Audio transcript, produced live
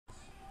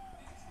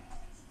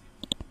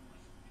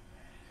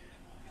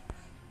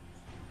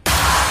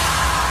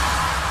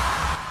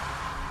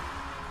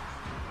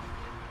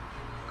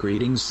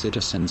Greetings,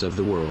 citizens of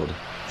the world.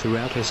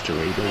 Throughout history,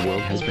 the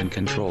world has been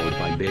controlled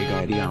by big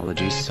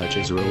ideologies such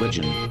as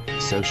religion,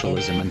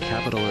 socialism and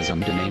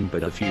capitalism, to name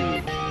but a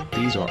few.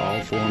 These are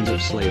all forms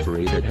of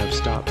slavery that have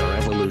stopped our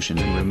evolution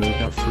and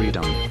removed our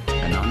freedom.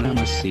 Anon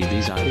must see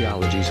these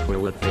ideologies for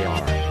what they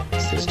are: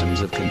 systems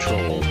of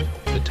control.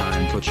 The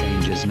time for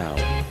change is now.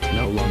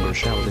 No longer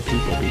shall the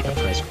people be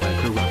oppressed by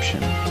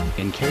corruption.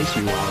 In case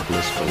you are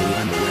blissfully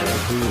unaware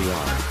of who we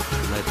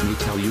are, let me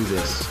tell you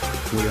this: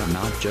 we are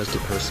not just a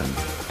person.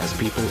 As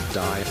people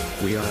die,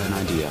 we are an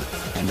idea,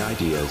 and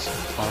ideas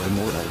are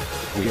immortal.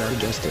 We are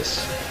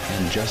justice,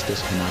 and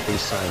justice cannot be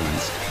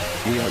silenced.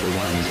 We are the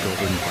ones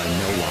governed by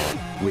no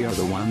law. We are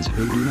the ones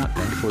who do not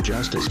beg for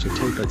justice to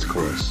take its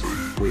course.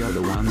 We are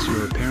the ones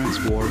your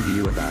parents warned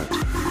you about.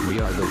 We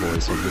are the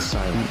voice of the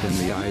silent in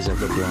the eyes of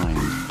the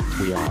blind.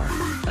 We are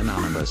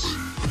anonymous.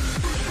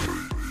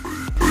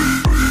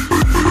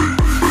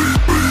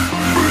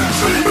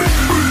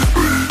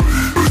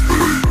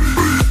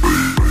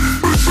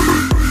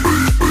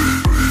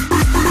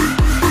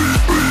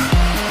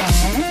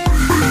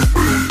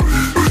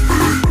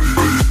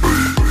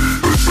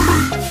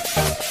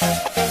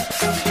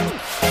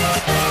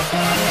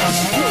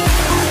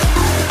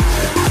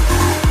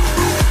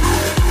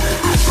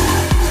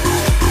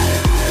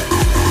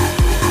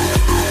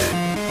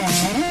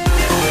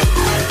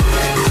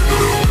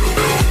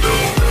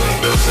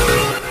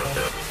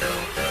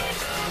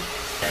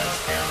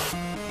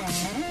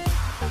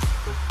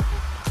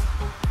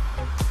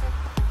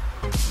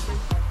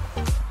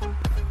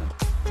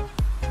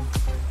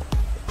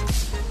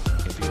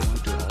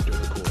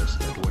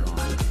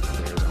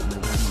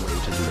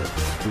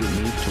 We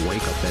need to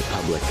wake up the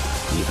public.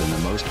 Even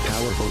the most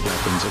powerful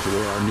weapons of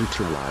war are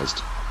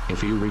neutralized.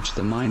 If you reach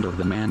the mind of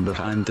the man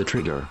behind the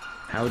trigger,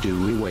 how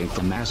do we wake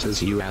the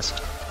masses, you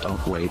asked?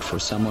 Don't wait for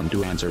someone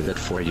to answer that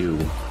for you.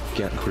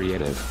 Get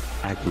creative.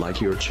 Act like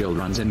your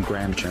children's and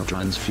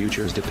grandchildren's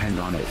futures depend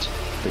on it.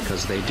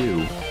 Because they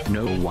do.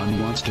 No one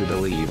wants to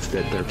believe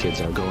that their kids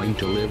are going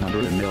to live under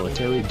a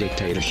military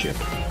dictatorship.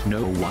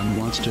 No one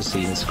wants to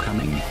see this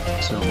coming.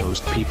 So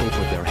most people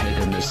put their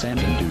head in the sand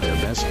and do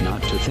their best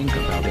not to think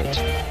about it.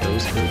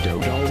 Those who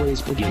don't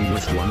always begin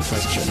with one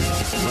question: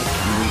 what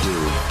can we do?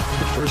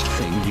 The first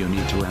thing you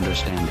need to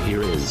understand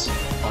here is,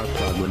 our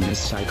problem is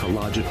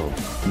psychological,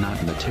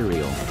 not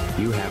material.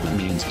 You have a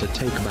means to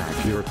take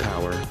back your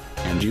power,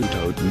 and you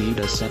don't need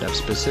a set of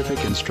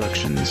specific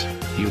instructions.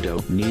 You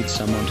don't need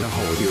someone to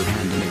hold your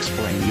hand and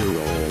explain your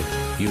role.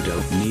 You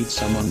don't need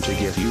someone to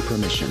give you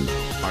permission.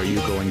 Are you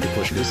going to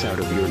push this out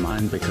of your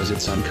mind because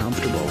it's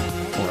uncomfortable?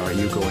 Or are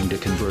you going to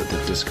convert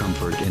that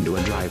discomfort into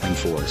a driving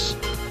force?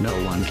 No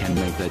one can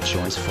make that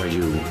choice for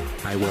you.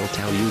 I will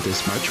tell you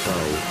this much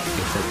though: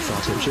 if that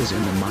thought itches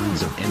in the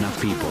minds of enough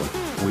people,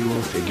 we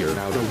will figure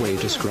out a way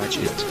to scratch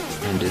it.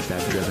 And if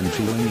that driven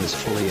feeling is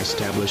fully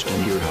established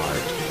in your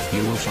heart,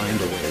 you will find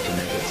a way to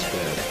make it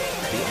spread.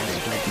 The odds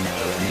don't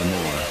matter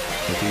anymore.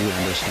 If you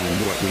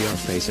understand what we are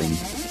facing,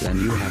 then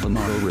you have a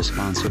moral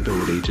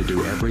responsibility to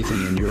do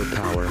everything in your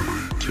power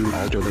to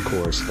alter the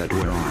course that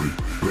we're on,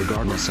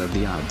 regardless of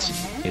the odds.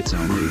 It's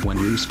only when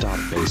you stop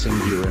basing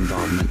your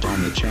involvement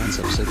on the chance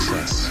of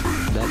success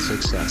that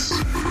success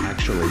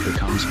actually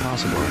becomes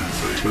possible.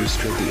 To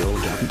strip the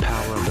old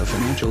power of the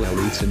financial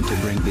elites and to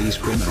bring these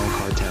criminal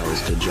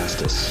cartels to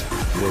justice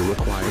will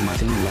require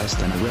nothing less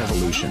than a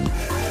revolution.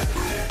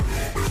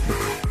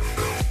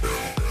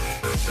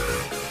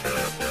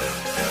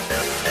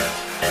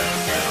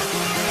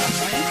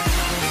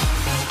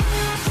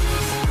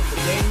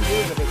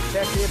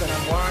 Excessive and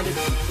unwarranted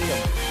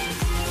concealment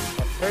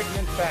of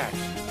pertinent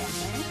facts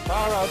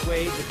far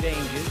outweigh the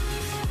dangers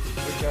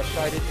which are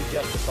cited to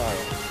justify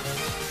it.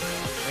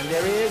 And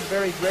there is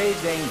very grave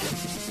danger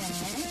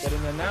that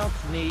an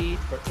announced need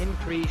for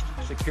increased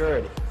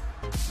security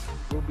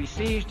will be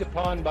seized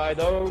upon by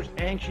those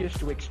anxious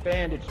to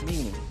expand its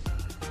meaning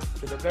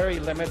to the very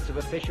limits of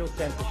official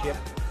censorship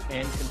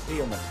and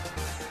concealment.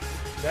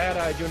 That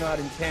I do not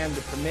intend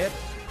to permit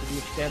to the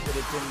extent that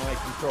it's in my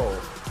control.